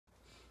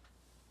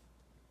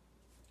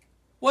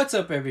What's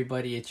up,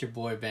 everybody? It's your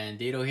boy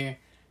Bandito here,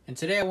 and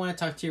today I want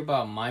to talk to you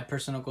about my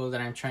personal goal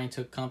that I'm trying to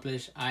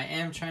accomplish. I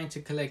am trying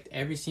to collect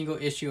every single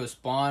issue of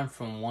Spawn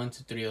from 1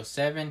 to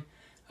 307.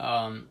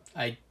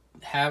 I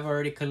have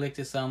already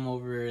collected some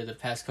over the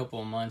past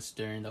couple of months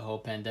during the whole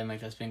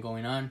pandemic that's been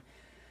going on,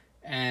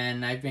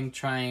 and I've been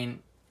trying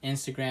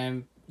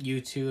Instagram,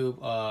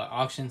 YouTube,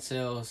 auction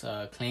sales,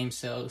 claim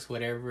sales,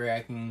 whatever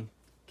I can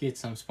get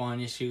some Spawn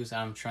issues.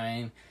 I'm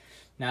trying.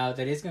 Now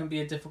that is going to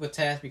be a difficult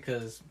task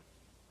because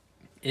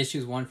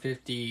issues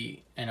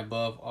 150 and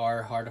above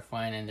are hard to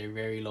find and they're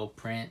very low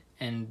print,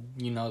 and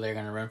they're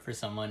gonna run for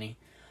some money.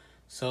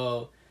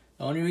 So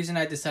the only reason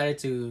I decided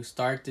to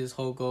start this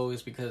whole goal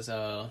is because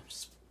Todd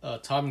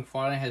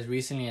McFarlane has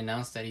recently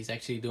announced that he's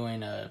actually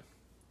doing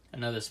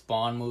another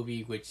Spawn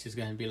movie, which is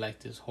gonna be like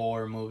this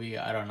horror movie.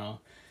 I don't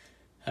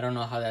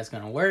know how that's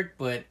gonna work,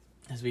 but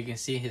as we can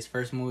see, his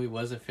first movie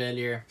was a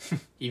failure.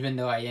 Even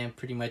though I am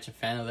pretty much a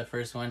fan of the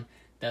first one,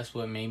 that's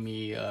what made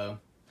me a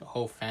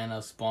whole fan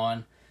of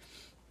Spawn.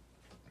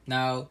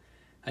 Now,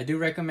 I do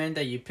recommend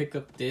that you pick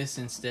up this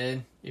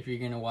instead if you're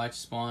going to watch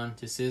Spawn.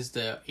 This is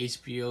the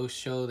HBO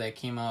show that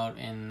came out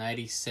in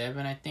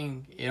 97, I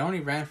think. It only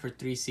ran for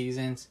 3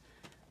 seasons,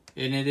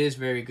 and it is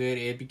very good.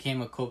 It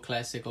became a cult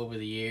classic over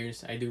the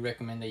years. I do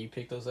recommend that you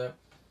pick those up.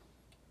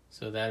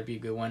 So that would be a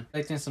good one.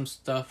 Collecting some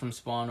stuff from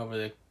Spawn over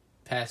the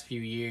past few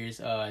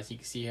years. As you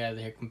can see, I have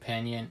their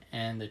companion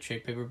and the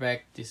trade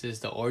paperback. This is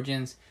the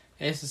Origins.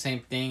 It's the same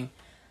thing.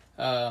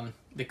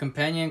 The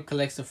companion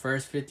collects the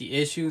first 50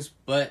 issues,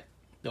 but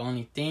the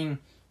only thing,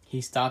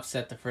 he stops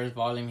at the first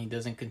volume. He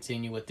doesn't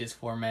continue with this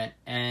format,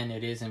 and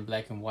it is in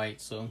black and white.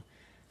 So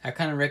I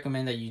kind of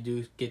recommend that you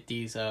do get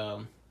these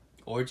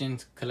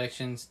Origins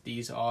collections.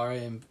 These are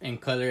in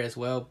color as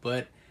well,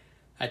 but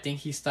I think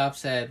he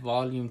stops at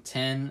volume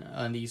 10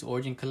 on these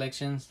Origin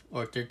collections,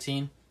 or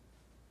 13.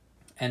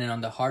 And then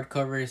on the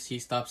hardcovers, he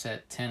stops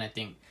at 10, I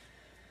think.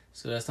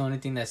 So that's the only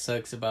thing that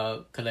sucks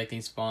about collecting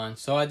Spawn.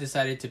 So I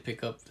decided to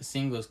pick up the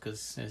singles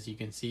because, as you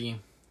can see,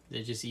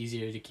 they're just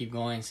easier to keep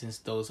going since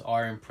those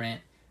are in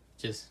print.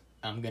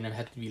 I'm going to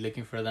have to be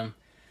looking for them.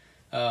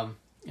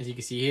 As you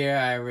can see here,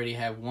 I already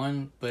have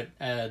one, but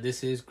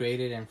this is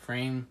graded and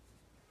framed.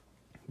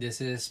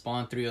 This is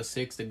Spawn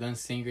 306, the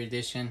Gunslinger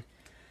edition.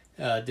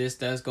 This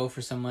does go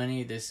for some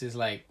money. This is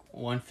like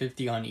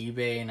 $150 on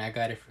eBay, and I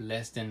got it for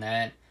less than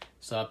that.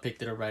 So I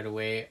picked it up right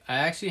away. I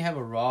actually have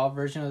a raw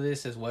version of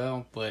this as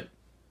well, but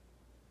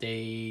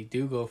they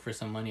do go for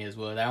some money as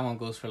well. That one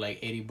goes for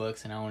like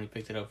 $80, and I only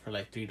picked it up for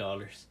like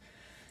 $3.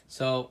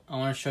 So I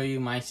want to show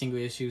you my single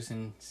issues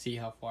and see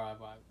how far I've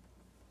got.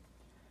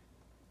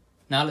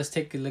 Now let's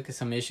take a look at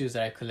some issues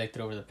that I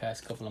collected over the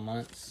past couple of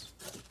months.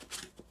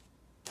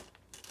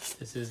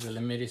 This is the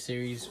limited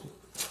series.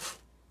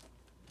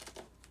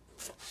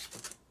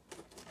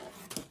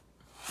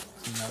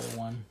 Another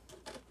one.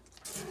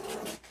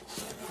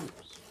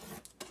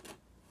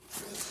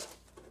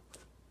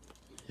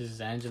 This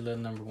is Angela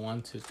number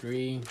 1 to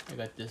 3. I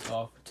got this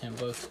all for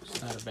 $10, which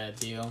is not a bad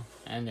deal,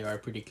 and they are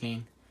pretty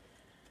clean.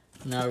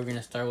 Now we're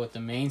gonna start with the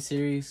main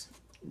series.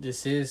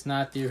 This is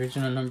not the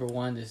original number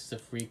 1. This is a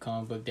free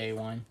comic book day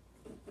 1.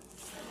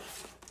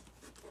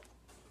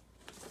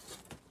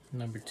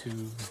 Number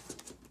 2,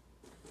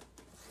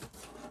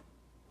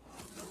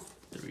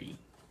 3,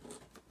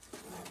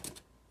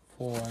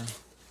 4,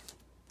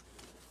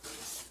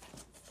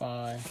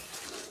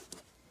 5,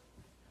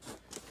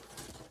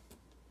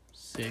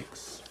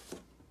 6,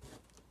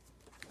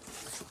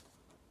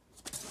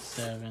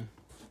 7.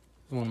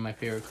 One of my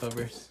favorite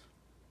covers.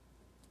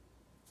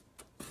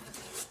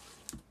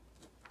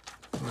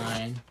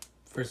 9.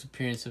 First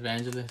appearance of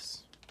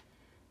Angelus.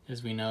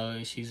 As we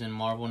know, she's in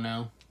Marvel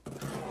now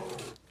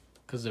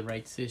because of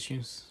rights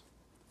issues.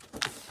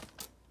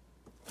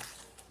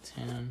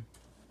 10.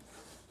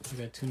 I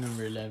got 2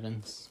 number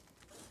 11s.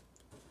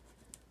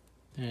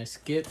 Then I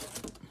skip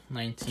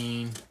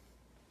 19,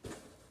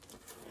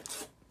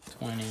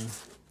 20,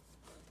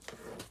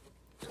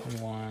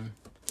 21.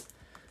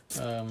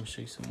 I'm gonna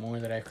show you some more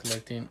that I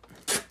collected.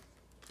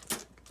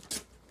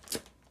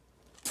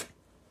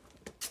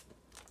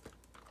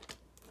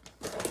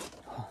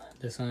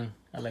 This one,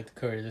 I like the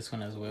cover of this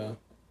one as well.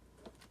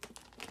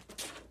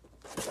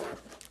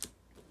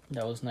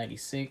 That was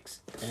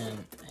 96,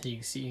 and as you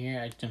can see here,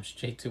 I jumped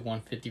straight to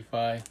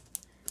 155,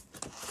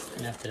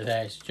 and after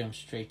that, I jumped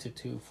straight to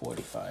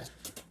 245.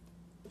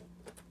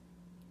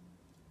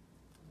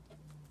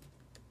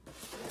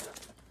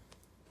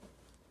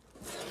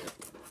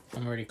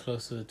 I'm already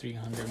close to the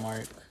 300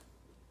 mark.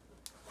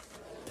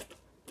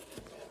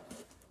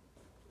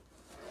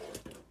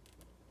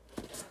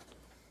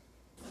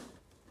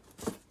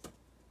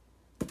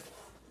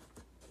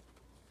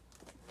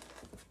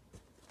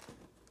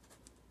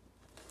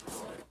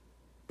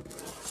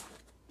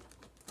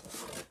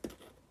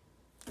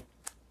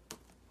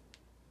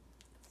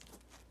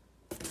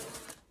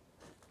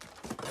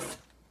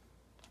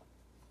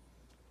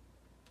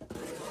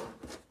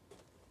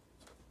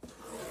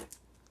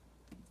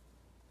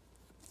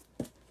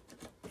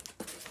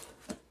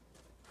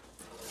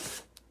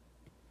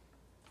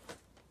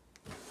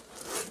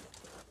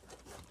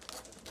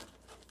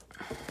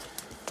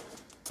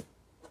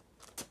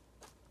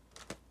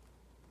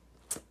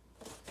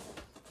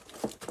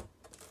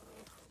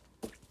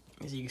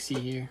 As you can see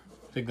here,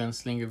 the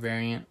Gunslinger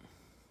variant.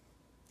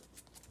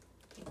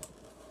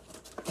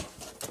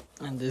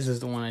 And this is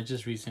the one I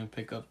just recently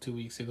picked up 2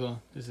 weeks ago.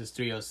 This is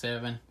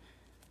 307.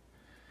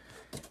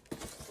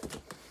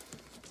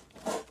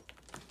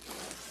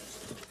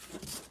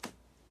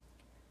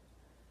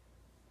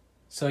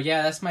 So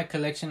yeah, that's my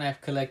collection I've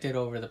collected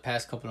over the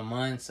past couple of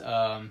months.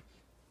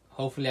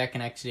 Hopefully I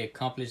can actually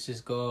accomplish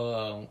this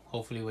goal,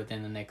 hopefully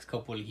within the next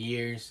couple of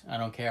years. I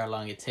don't care how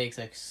long it takes,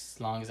 as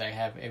long as I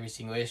have every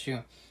single issue.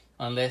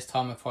 Unless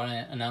Todd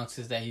McFarlane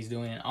announces that he's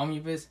doing an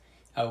omnibus,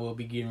 I will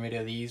be getting rid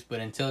of these. But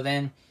until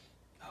then,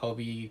 I'll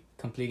be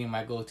completing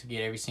my goal to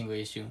get every single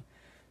issue.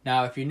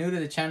 Now, if you're new to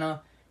the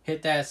channel,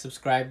 hit that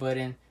subscribe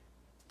button.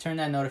 Turn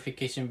that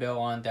notification bell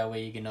on, that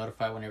way you get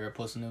notified whenever I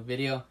post a new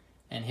video.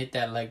 And hit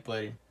that like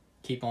button.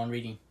 Keep on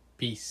reading.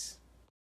 Peace.